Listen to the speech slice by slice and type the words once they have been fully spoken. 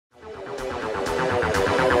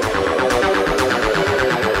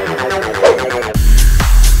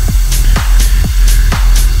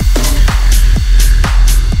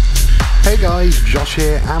Josh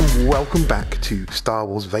here, and welcome back to Star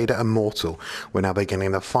Wars Vader Immortal. We're now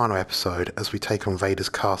beginning the final episode as we take on Vader's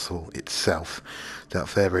castle itself. Without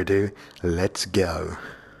further ado, let's go.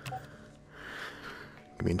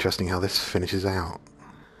 It'll be interesting how this finishes out.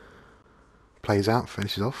 Plays out,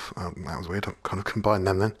 finishes off. Oh, that was weird. I kind of combined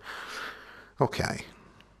them then. Okay.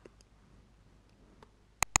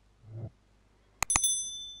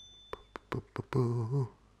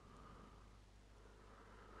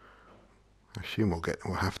 I assume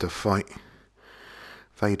we'll have to fight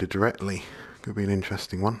Vader directly. Could be an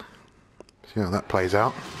interesting one. See how that plays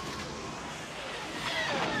out.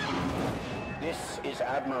 This is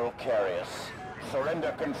Admiral Carius.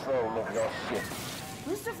 Surrender control of your ship.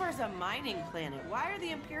 Lucifer's a mining planet. Why are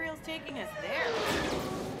the Imperials taking us there?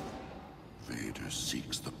 Vader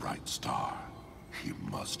seeks the bright star. He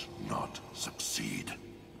must not succeed.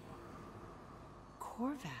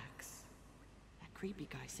 Corvax? That creepy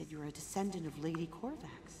guy said you're a descendant of Lady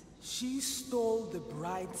Corvax. She stole the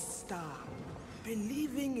bright star,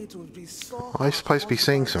 believing it would be so... I'm supposed to be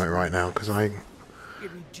seeing something right now, because I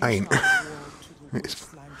ain't. It's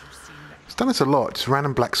done this a lot, just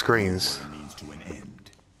random black screens. Means to an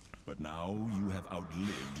end. But now you have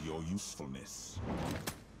outlived your usefulness.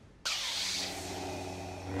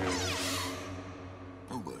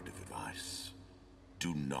 A word of advice.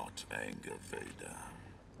 Do not anger Vader.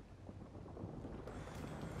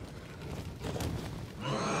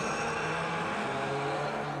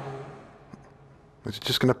 It's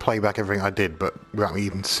just going to play back everything I did, but without me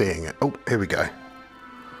even seeing it. Oh, here we go.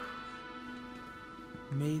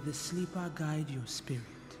 May the sleeper guide your spirit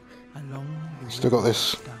along the Still got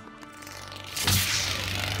this.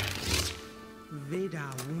 Vader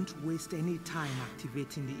won't waste any time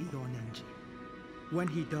activating the Eon engine. When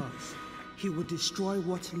he does, he will destroy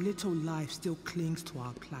what little life still clings to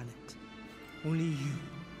our planet. Only you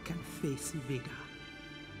can face Vader.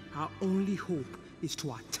 Our only hope is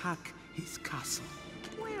to attack his castle.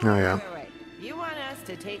 Wait. You want us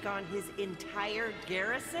to take on his entire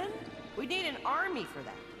garrison? We need an army for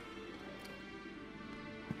that.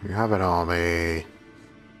 We have an army.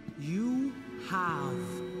 You have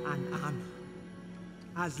an army.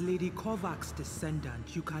 As Lady Korvax's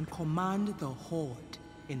descendant, you can command the Horde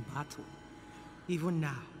in battle. Even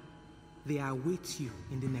now, they await you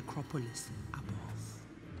in the necropolis above.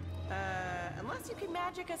 Unless you can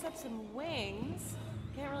magic us up some wings,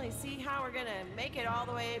 can't really see how we're gonna make it all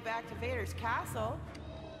the way back to Vader's castle.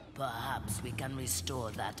 Perhaps we can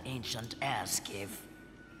restore that ancient air skiff.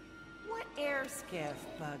 What air skiff,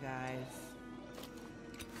 Bug Eyes?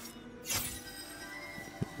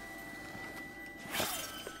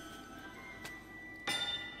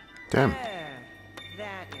 Damn.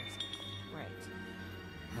 That air skiff, right.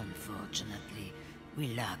 Unfortunately,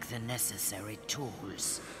 we lack the necessary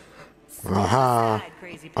tools. Aha!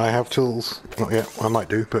 Crazy I have tools. Not yet. I might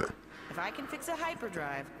do, but... If I can fix a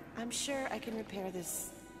hyperdrive, I'm sure I can repair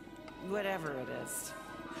this... whatever it is.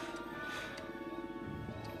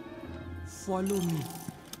 Follow me.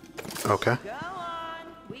 Okay. Go on!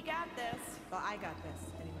 We got this. Well, I got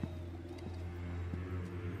this, anyway.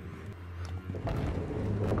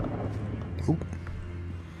 Ooh.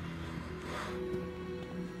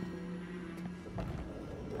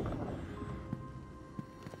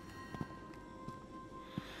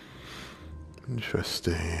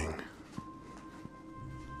 Interesting.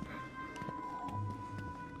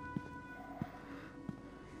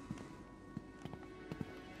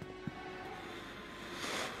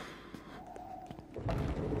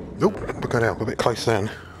 Nope, we got out a bit close then.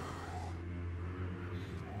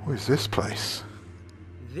 What is this place?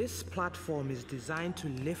 This platform is designed to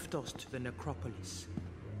lift us to the necropolis.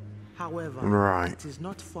 However, Right. it is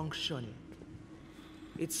not functioning.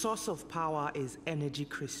 Its source of power is energy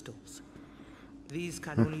crystals. These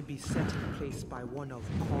can only be set in place by one of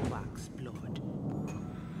Korvax's blood.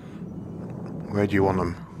 Where do you want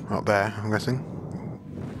them? Up there, I'm guessing.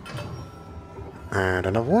 And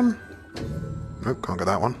another one? Nope, can't get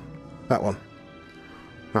that one. That one.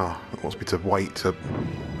 Oh, it wants me to wait to...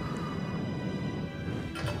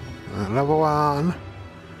 Another one.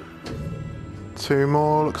 Two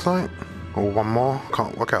more, looks like. Or one more.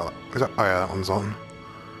 Can't work out. Is that... Oh yeah, that one's on.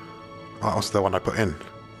 Oh, that was the one I put in.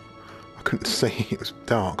 I couldn't see. It was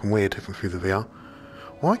dark and weird through the VR.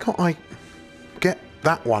 Why can't I get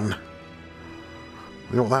that one?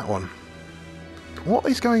 We want that one. What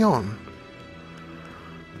is going on?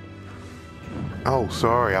 Oh,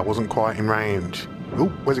 sorry, I wasn't quite in range. Oh,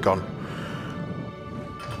 where's it gone?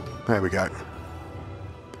 There we go.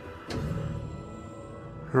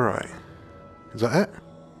 Right. Is that it?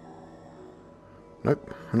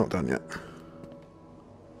 Nope, I'm not done yet.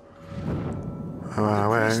 The Where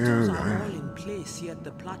are crystals you are all going? in place, yet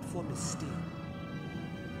the platform is still.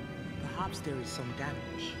 Perhaps there is some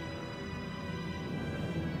damage.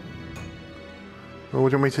 Well, what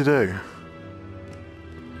do you want me to do?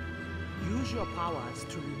 Use your powers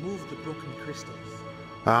to remove the broken crystals.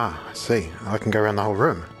 Ah, I see. I can go around the whole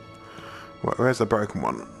room. Where's the broken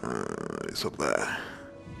one? It's up there.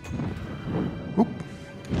 Oop.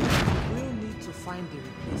 We'll need to find the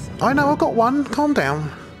replacement. I know, I got one. Calm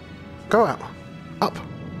down. Go out. Up.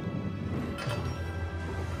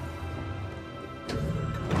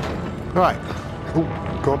 Right.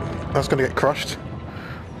 Oh, God. That's going to get crushed.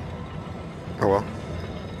 Oh, well.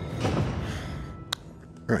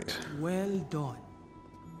 Right. Well done.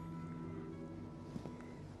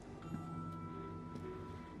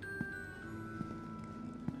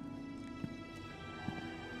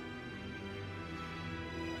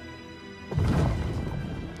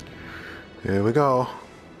 Here we go.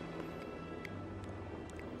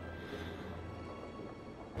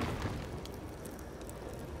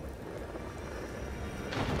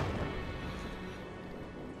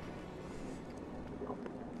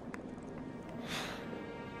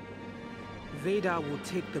 Vader will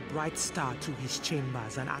take the bright star to his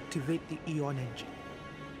chambers and activate the Eon engine.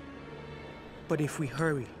 But if we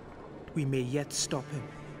hurry, we may yet stop him.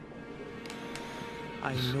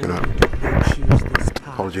 I know you choose this path,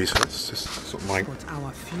 Apologies, that's just sort of my but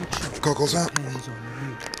our future goggles out. depends on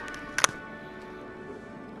you.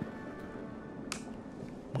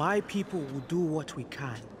 My people will do what we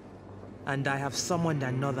can, and I have summoned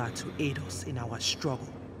another to aid us in our struggle.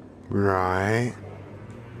 Right.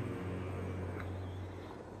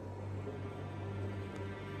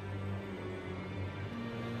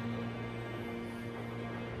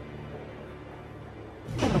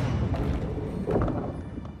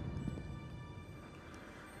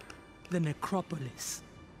 The necropolis.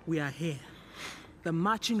 We are here. The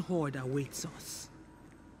marching horde awaits us.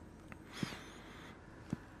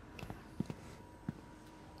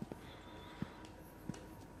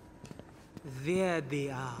 There they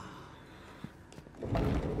are.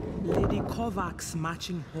 Lady Kovac's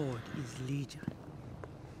marching horde is legion.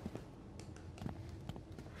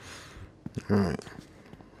 Right.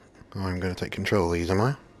 I'm going to take control of these, am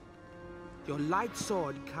I? Your light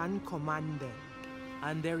sword can command them,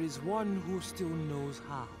 and there is one who still knows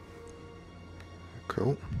how.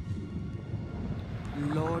 Cool.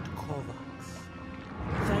 Lord Kovacs,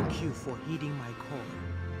 thank you for heeding my call.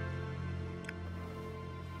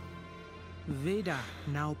 Vader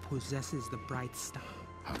now possesses the bright star.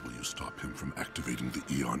 How will you stop him from activating the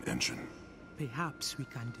Eon engine? Perhaps we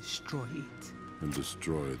can destroy it. And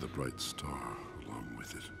destroy the bright star along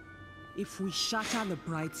with it. If we shatter the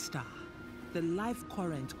bright star, the life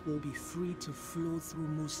current will be free to flow through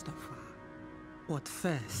Mustafa. But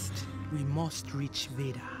first, we must reach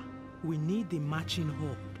Vader. We need the marching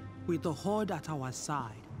horde. With the horde at our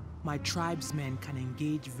side, my tribesmen can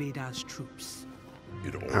engage Vader's troops.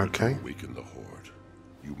 In order Okay. to awaken the horde,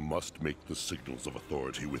 you must make the signals of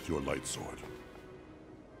authority with your light sword.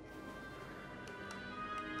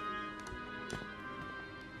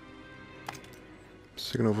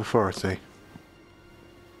 Signal of authority.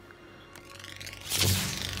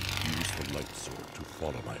 Use the light sword to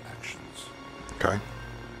follow my actions. Okay.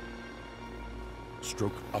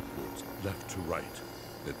 Stroke upwards, left to right,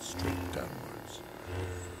 then straight downwards.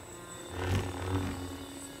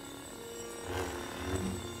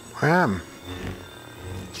 I am.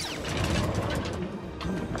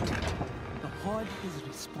 The horde is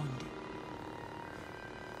responding.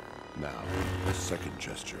 Now, a second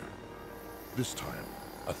gesture. This time,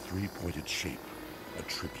 a three-pointed shape, a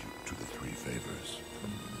tribute to the three favors.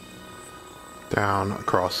 Down,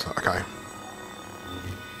 across. Okay.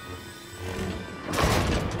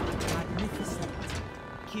 Magnificent.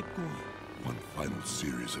 Keep going. One final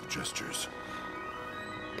series of gestures.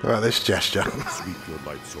 Well, this gesture. Sweep your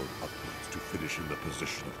light sword upwards to finish in the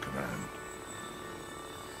position of command.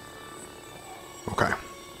 Okay.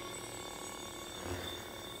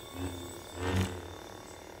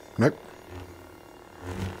 Nope.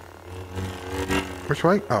 Which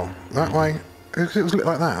way? Oh, that way. It was lit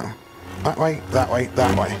like that. That way, that way,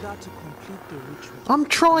 that way. In order to complete the ritual, I'm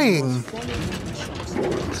trying! follow the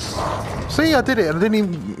instructions. See, I did it. I didn't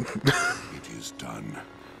even... It is done.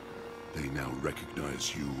 They now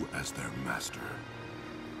recognize you as their master.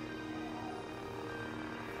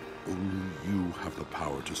 Only you have the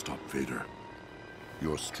power to stop Vader.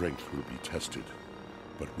 Your strength will be tested,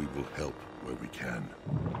 but we will help where we can.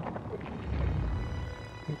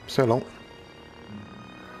 So long.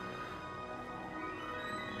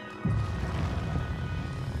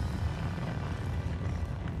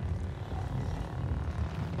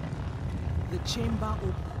 chamber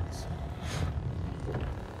opens.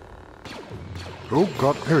 Oh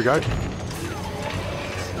god, here we go.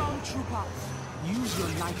 Stormtroopers, use your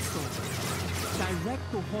light sword.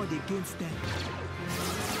 Direct the horde against them.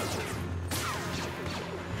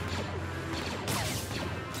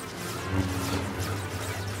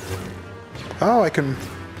 Oh, I can...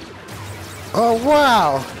 Oh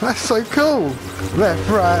wow, that's so cool. Left,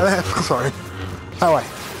 right, left, sorry. Oh wait.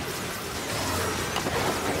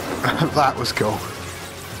 That was cool.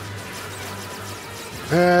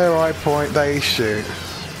 There I point, they shoot.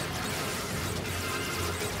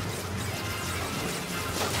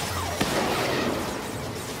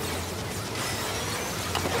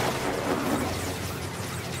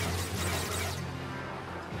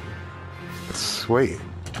 Sweet.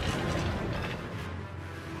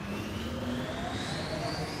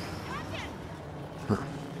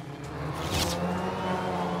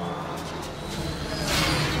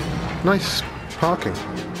 Nice parking.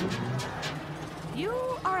 You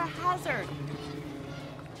are a hazard.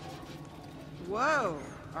 Whoa.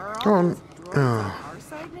 Are Go all on. those droids on our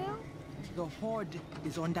side now? The horde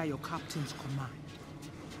is under your captain's command.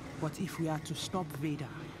 But if we are to stop Vader,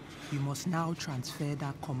 you must now transfer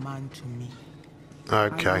that command to me.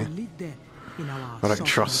 Okay. I will lead them in our I don't assault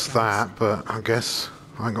trust on that, garrison. but I guess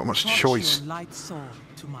I ain't got much Touch choice. your light sword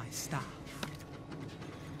to my staff.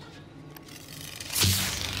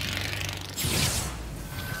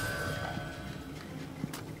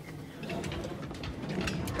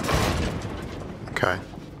 Okay.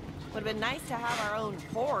 Would have been nice to have our own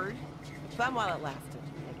horde. Fun while it lasted,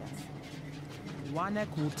 I guess.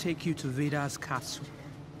 Wanek will take you to Vader's castle.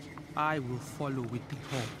 I will follow with the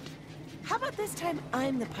horde. How about this time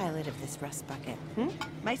I'm the pilot of this rust bucket? Hmm?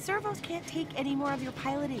 My servos can't take any more of your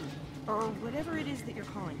piloting. Or whatever it is that you're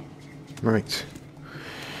calling it. Right.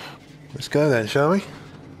 Let's go then, shall we?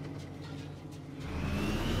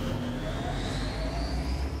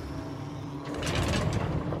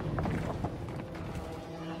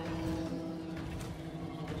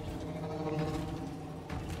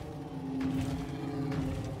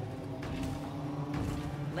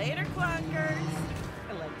 Later, clunkers.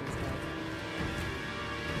 I like these guys.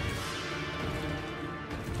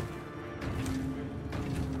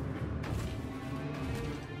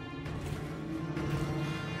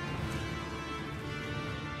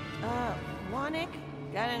 Wanik,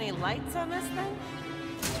 got any lights on this thing?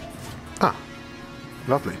 Ah,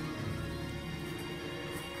 lovely.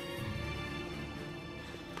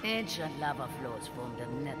 Ancient lava flows formed a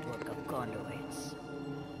network of conduits.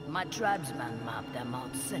 My tribesman mapped them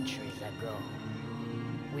out centuries ago.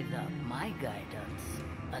 Without my guidance,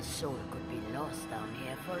 a soul could be lost down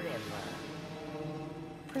here forever.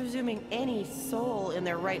 Presuming any soul in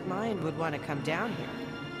their right mind would want to come down here.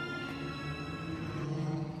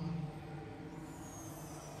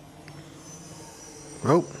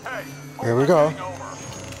 Oh, Hey, here we go.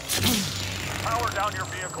 power down your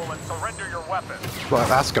vehicle and surrender your weapon. Well,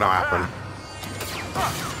 that's gonna happen.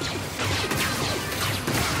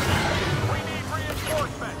 We need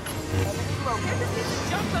reinforcements. Can this piece of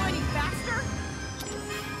junk go any faster?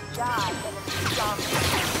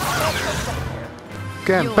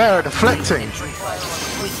 Getting better at deflecting.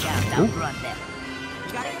 We can't outrun them.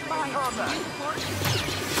 Gotta get behind.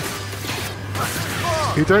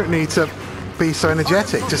 You don't need to be so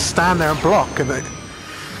energetic. Just stand there and block and then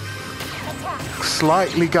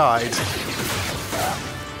slightly guide.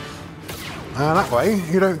 And that way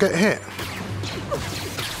you don't get hit.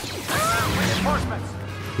 Reinforcements.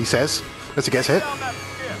 He says, as he gets hit. Down that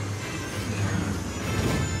skip.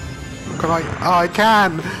 Can I? Oh, I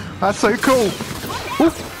can! That's so cool!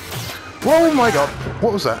 Ooh. Oh my god!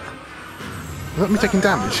 What was that? Was that me taking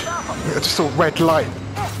damage? I just saw red light.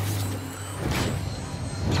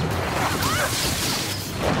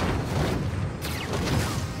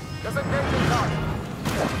 Disengaging target.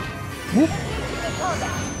 Whoop.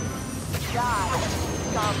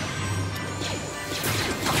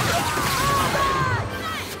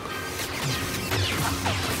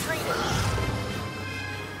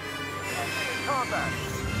 Combat.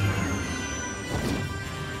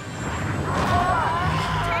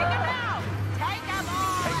 Take him out! Take him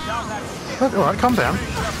all! Take down that skip. Alright, calm down.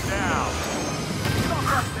 Step down. Stop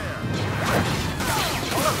right there.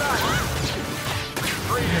 Pull it back.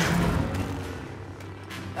 Freeze.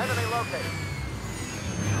 Enemy located.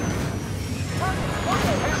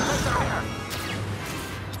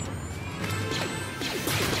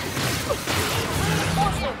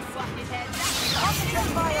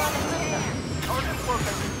 Target's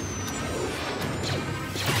located.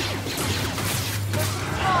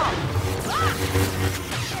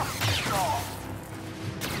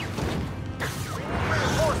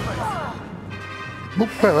 Oh,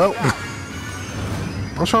 very well.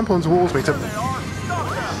 I was trying to pull them towards me to... They are. Stop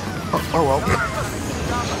them. Oh well.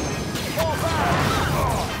 Fall back.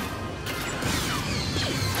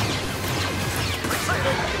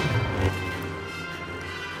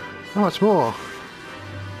 How much more?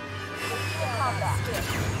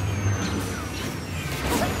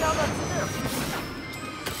 Take down that stiff.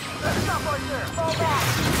 Stop right there. Fall back.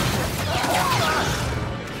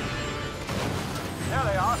 There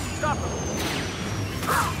they are. Stop them.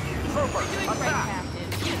 Trooper, Doing great, attack. Captain.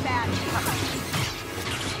 Get back. Disengaging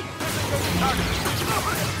target.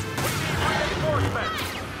 We need reinforcements.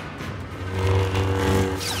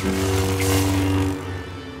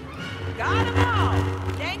 Got 'em all.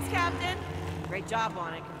 Thanks, Captain. Great job,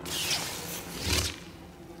 Wannick.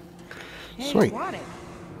 Hey, Sweet. Wannick.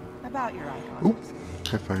 About your icon. Oop,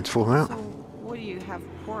 headphones falling out. So, what do you have?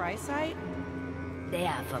 Poor eyesight? They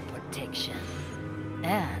are for protection.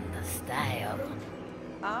 And the style.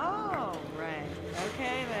 Oh, right.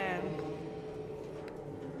 Okay then.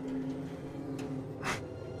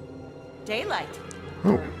 Daylight.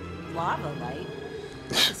 Oh. Or lava light.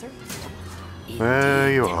 The surface.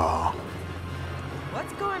 There you are.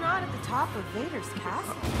 What's going on at the top of Vader's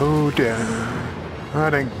castle? Oh dear.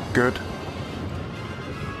 That ain't good.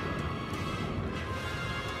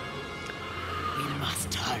 We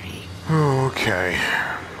must hurry. Okay.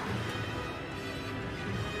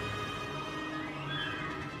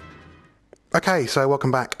 Okay, so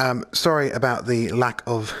welcome back. Sorry about the lack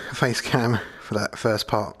of face cam for that first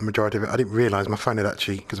part, the majority of it. I didn't realise my phone had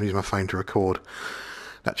actually, because I'm using my phone to record,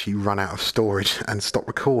 actually run out of storage and stopped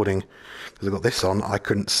recording. Because I got this on, I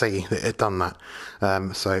couldn't see that it had done that.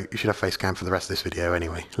 So you should have face cam for the rest of this video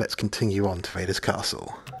anyway. Let's continue on to Vader's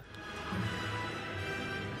castle.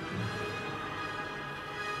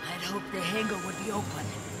 I'd hoped the hangar would be open.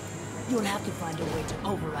 You'll have to find a way to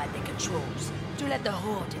override the controls to let the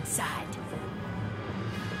Horde inside.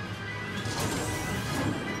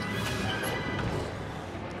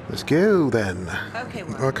 Let's go then. Okay,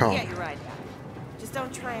 well, I can't. get your ride back. Just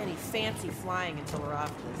don't try any fancy flying until we're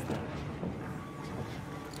off this thing.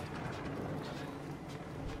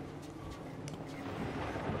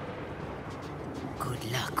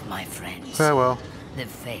 Good luck, my friends. Farewell. The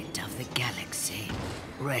fate of the galaxy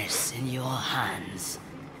rests in your hands.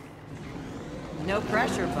 No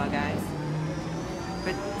pressure, Bug Eyes.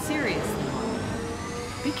 But seriously,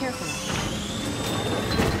 be careful.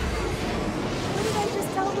 What did I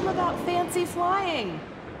just tell them about fancy flying?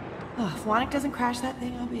 Oh, if Wannick doesn't crash that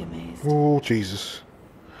thing, I'll be amazed. Oh, Jesus.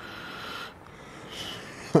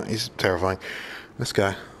 That is terrifying. Let's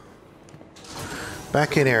go.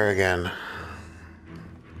 Back in here again.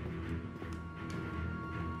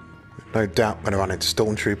 No doubt we're going to run into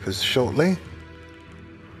stormtroopers shortly.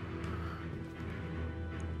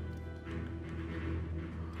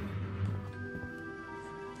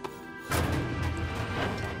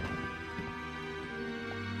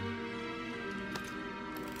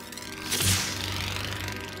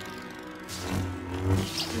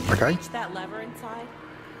 Okay. Reach that lever inside.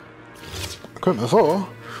 I couldn't before,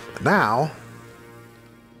 but now...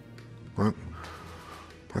 Well,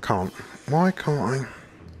 I can't. Why can't I?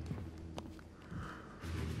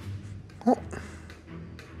 What?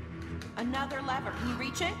 Another lever. Can you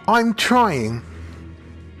reach it? I'm trying.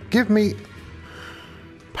 Give me...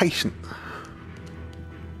 patience.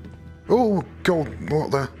 Oh, God,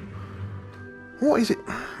 what the... What is it?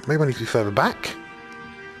 Maybe I need to be further back?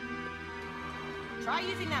 Try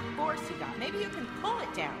using that force you got. Maybe you can pull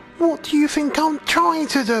it down. What do you think I'm trying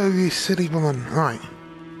to do, you silly woman? Right.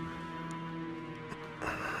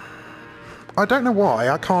 I don't know why,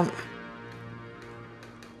 I can't...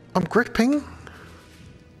 I'm gripping.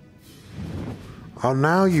 Oh,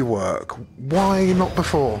 now you work. Why not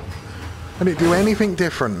before? I didn't do anything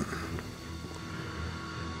different.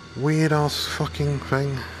 Weird ass fucking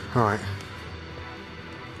thing. Alright.